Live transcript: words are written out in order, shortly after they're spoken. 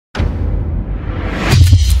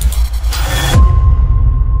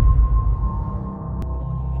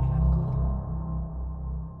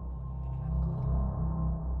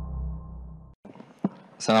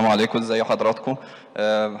السلام عليكم، ازي حضراتكم؟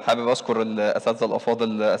 حابب اشكر الاساتذه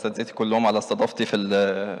الافاضل اساتذتي كلهم على استضافتي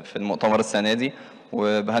في المؤتمر السنه دي،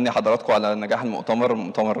 وبهني حضراتكم على نجاح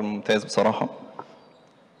المؤتمر ممتاز بصراحه.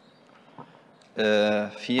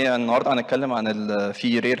 في النهارده هنتكلم عن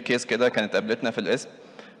في رير كيس كده كانت قابلتنا في القسم.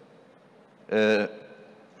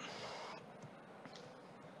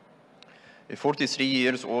 A 43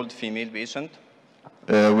 years old female patient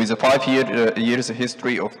with a 5 years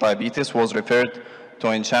history of diabetes was referred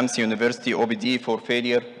to Ain Shams University OBD for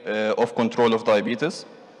failure of control of diabetes.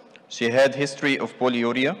 She had history of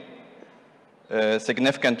polyuria,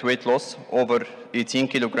 significant weight loss, over 18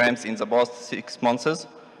 kilograms in the past 6 months.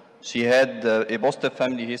 She had a positive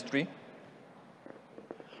family history.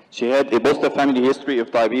 She had a positive family history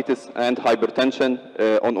of diabetes and hypertension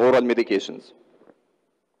on oral medications.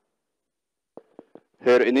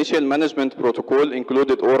 Her initial management protocol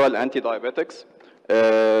included oral antidiabetics,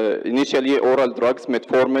 initially oral drugs,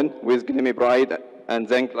 metformin with glimepiride and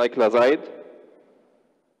then glyclazide,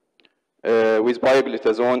 with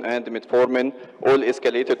pioglitazone and metformin, all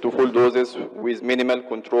escalated to full doses with minimal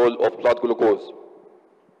control of blood glucose.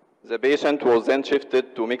 The patient was then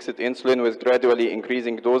shifted to mixed insulin with gradually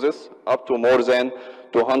increasing doses up to more than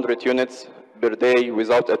 200 units per day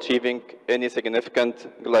without achieving any significant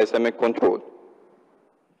glycemic control.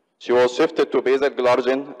 She was shifted to basal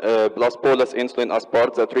glargine plus bolus insulin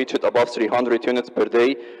aspart that reached above 300 units per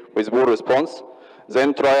day with poor response.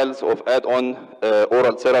 Then trials of add-on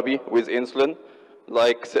oral therapy with insulin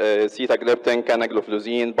like sitagliptin,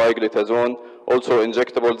 canagliflozin, pioglitazone, also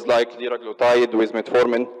injectables like liraglutide with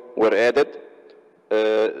metformin were added,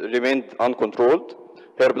 remained uncontrolled.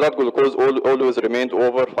 Her blood glucose always remained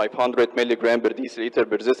over 500 milligram per deciliter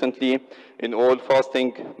persistently in all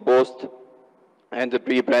fasting, post, and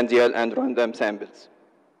pre-prandial and random samples.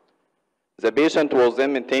 The patient was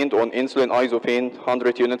then maintained on insulin isophane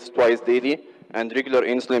 100 units twice daily and regular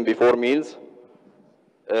insulin before meals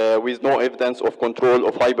with no evidence of control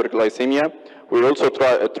of hyperglycemia. We also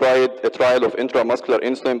tried a trial of intramuscular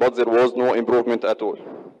insulin, but there was no improvement at all.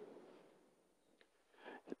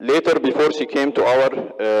 Later, before she came to our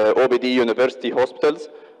OBD university hospitals,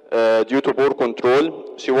 due to poor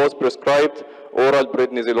control, she was prescribed oral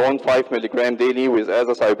prednisolone 5 milligram daily with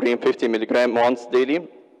azathioprine 50 milligram once daily,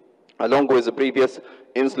 along with the previous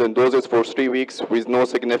insulin doses for 3 weeks with no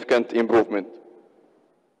significant improvement.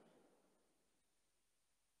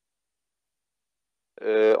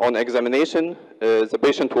 On examination, the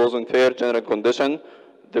patient was in fair general condition,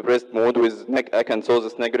 depressed mood with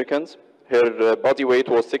acanthosis nigricans. Her body weight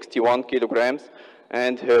was 61 kilograms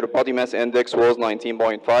and her body mass index was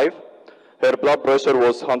 19.5. Her blood pressure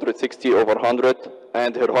was 160 over 100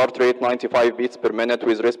 and her heart rate 95 beats per minute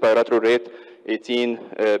with respiratory rate 18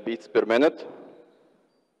 beats per minute.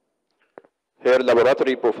 Her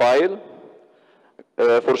laboratory profile,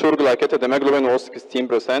 for sure glycated hemoglobin was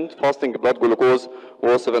 16%, fasting blood glucose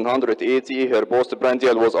was 780, her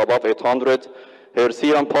postprandial was above 800, her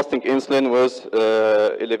serum fasting insulin was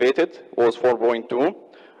elevated, was 4.2.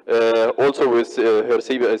 Also with her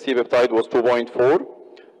C-peptide was 2.4.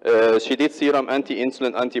 She did serum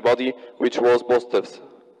anti-insulin antibody, which was positive.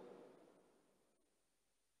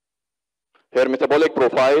 Her metabolic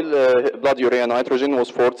profile, blood urea nitrogen was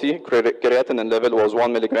 40, creatinine level was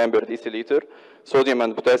 1 milligram per deciliter, sodium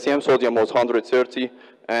and potassium, sodium was 130,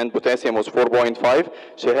 and potassium was 4.5.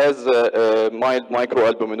 She has mild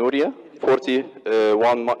microalbuminuria,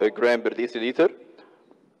 41 gram per deciliter.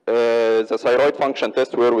 The thyroid function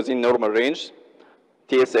tests were within normal range.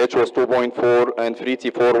 TSH was 2.4 and free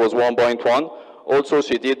T4 was 1.1. Also,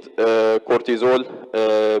 she did cortisol,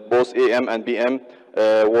 both AM and BM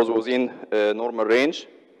was within normal range.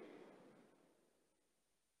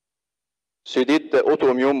 She did the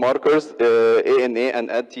autoimmune markers, ANA and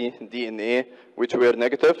anti-DNA, which were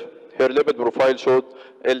negative. Her lipid profile showed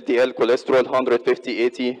LDL cholesterol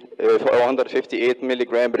 158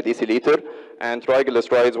 milligram per deciliter, and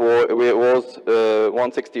triglycerides was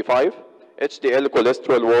 165. HDL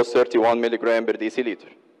cholesterol was 31 milligram per deciliter.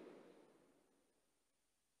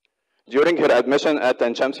 During her admission at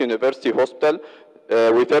Ain Shams University Hospital,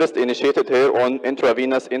 we first initiated her on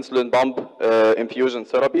intravenous insulin pump infusion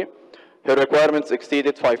therapy. Her requirements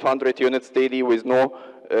exceeded 500 units daily with no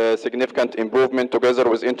significant improvement together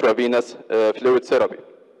with intravenous fluid therapy.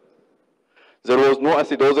 There was no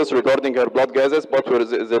acidosis regarding her blood gases, but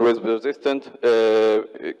there was persistent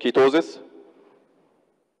ketosis.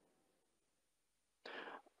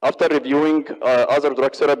 After reviewing other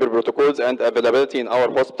drug therapy protocols and availability in our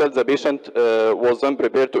hospital, the patient was then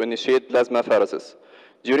prepared to initiate plasmapheresis.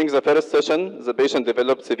 During the first session, the patient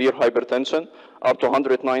developed severe hypertension up to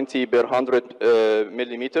 190 per 100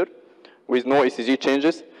 millimeter with no ECG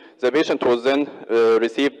changes. The patient was then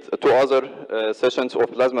received 2 other sessions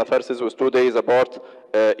of plasmapheresis with 2 days apart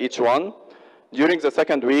each one. During the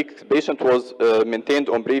second week, the patient was maintained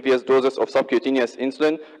on previous doses of subcutaneous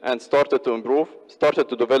insulin and started to improve, started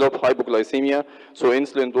to develop hypoglycemia, so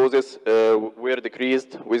insulin doses were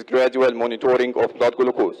decreased with gradual monitoring of blood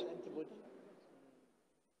glucose.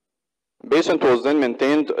 Patient was then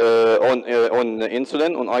maintained on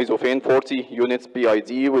insulin, on isofane, 40 units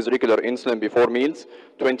BID with regular insulin before meals,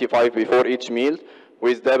 25 before each meal,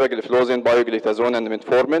 with dapagliflozin, bioglitazone, and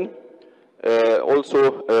metformin.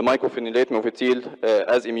 Also, mycophenolate mofetil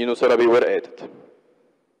as immunotherapy were added.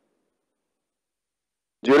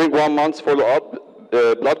 During 1 month's follow-up,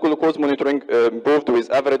 blood glucose monitoring improved with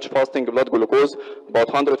average fasting blood glucose about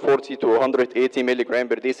 140 to 180 milligram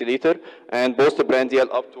per deciliter, and postprandial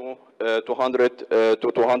up to 200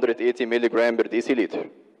 to 280 milligram per deciliter.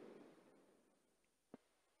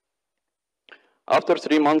 After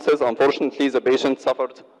 3 months, unfortunately, the patient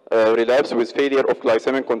suffered relapse with failure of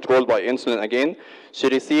glycemic control by insulin again. She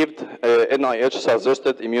received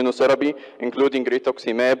NIH-suggested immunotherapy, including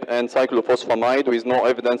rituximab and cyclophosphamide, with no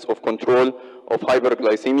evidence of control of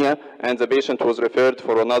hyperglycemia, and the patient was referred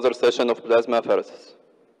for another session of plasmapheresis.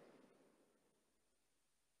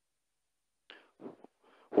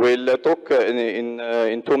 We'll talk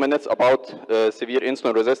in 2 minutes about severe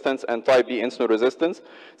insulin resistance and type B insulin resistance.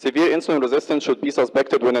 Severe insulin resistance should be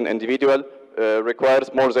suspected when an individual requires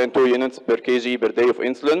more than 2 units per kg per day of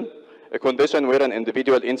insulin. A condition where an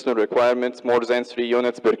individual insulin requirements more than 3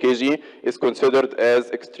 units per kg is considered as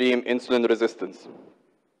extreme insulin resistance.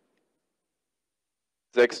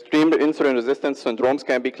 The extreme insulin resistance syndromes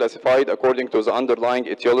can be classified according to the underlying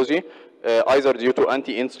etiology, either due to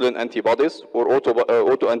anti-insulin antibodies or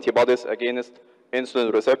autoantibodies against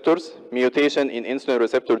insulin receptors, mutation in insulin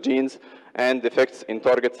receptor genes, and defects in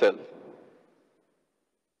target cell.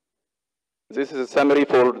 This is a summary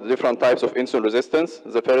for different types of insulin resistance.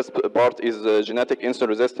 The first part is genetic insulin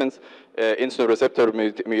resistance, insulin receptor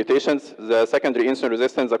mutations. The secondary insulin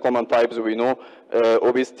resistance, the common types we know,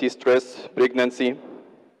 obesity, stress, pregnancy.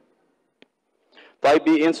 Type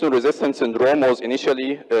B insulin resistance syndrome was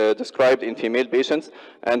initially described in female patients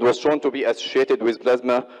and was shown to be associated with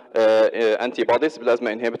plasma antibodies,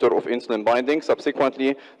 plasma inhibitor of insulin binding.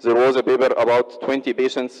 Subsequently, there was a paper about 20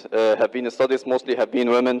 patients have been studied, mostly have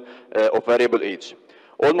been women of variable age.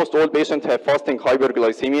 Almost all patients have fasting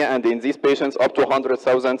hyperglycemia, and in these patients, up to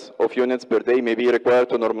 100,000 of units per day may be required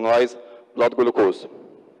to normalize blood glucose.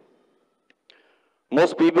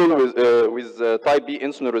 Most people with type B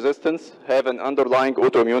insulin resistance have an underlying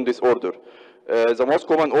autoimmune disorder. The most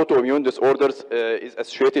common autoimmune disorders is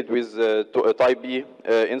associated with type B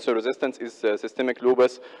insulin resistance is systemic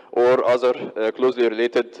lupus or other closely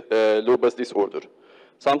related lupus disorder.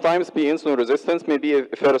 Sometimes B insulin resistance may be a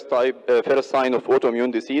first sign of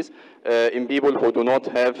autoimmune disease in people who do not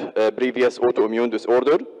have previous autoimmune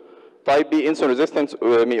disorder. Type B insulin resistance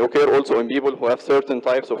may occur also in people who have certain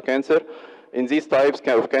types of cancer. In these types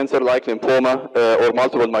of cancer, like lymphoma or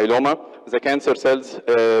multiple myeloma, the cancer cells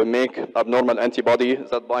make abnormal antibody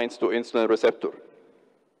that binds to insulin receptor.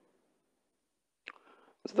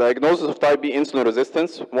 The diagnosis of type B insulin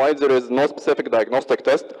resistance, while there is no specific diagnostic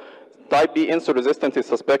test, type B insulin resistance is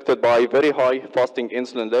suspected by very high fasting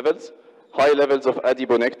insulin levels, high levels of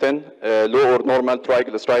adiponectin, low or normal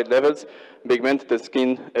triglyceride levels, pigmented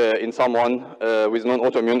skin in someone with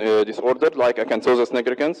non-autoimmune disorder, like acanthosis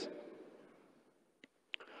nigricans.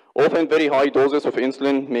 Often very high doses of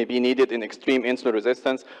insulin may be needed in extreme insulin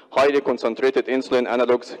resistance. Highly concentrated insulin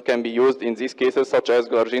analogs can be used in these cases, such as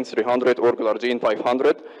glargine 300 or glargine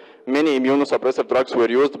 500. Many immunosuppressive drugs were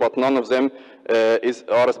used, but none of them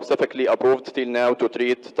are specifically approved till now to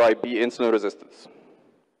treat type B insulin resistance.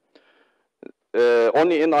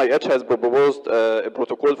 Only NIH has proposed a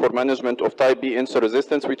protocol for management of type B insulin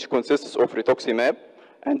resistance, which consists of rituximab,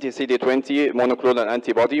 anti-CD20 monoclonal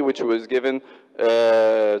antibody, which was given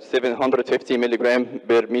 750 milligram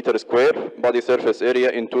per meter square body surface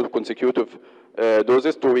area in 2 consecutive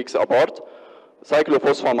doses, 2 weeks apart.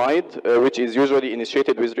 Cyclophosphamide, which is usually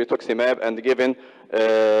initiated with rituximab and given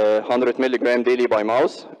 100 milligram daily by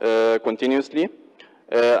mouth continuously.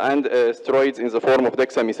 And steroids in the form of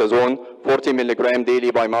dexamethasone, 40 milligram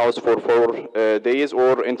daily by mouth for 4 days,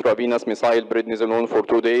 or intravenous methylprednisolone for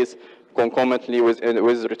 2 days, concomitantly with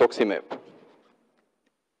rituximab.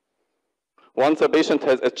 Once a patient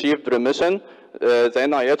has achieved remission, the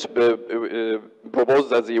NIH proposed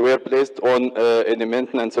that they were placed on a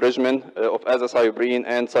maintenance regimen of azathioprine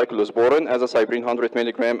and cyclosporin, azathioprine 100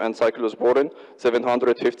 milligram and cyclosporin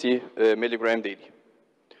 750 milligram daily.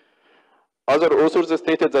 Other authors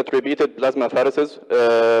stated that repeated plasmapheresis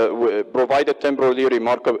provided temporarily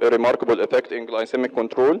remarkable effect in glycemic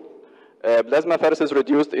control. Plasmapheresis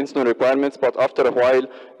reduced insulin requirements, but after a while,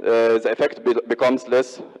 the effect becomes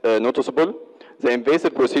less noticeable. The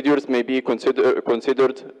invasive procedures may be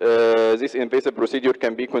considered. This invasive procedure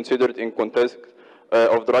can be considered in context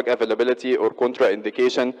of drug availability or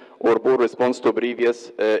contraindication or poor response to previous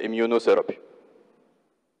immunotherapy.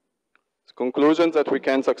 Conclusion that we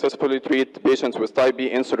can successfully treat patients with type B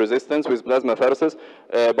insulin resistance with plasmapheresis,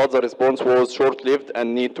 but the response was short-lived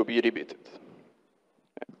and need to be repeated.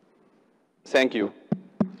 Thank you.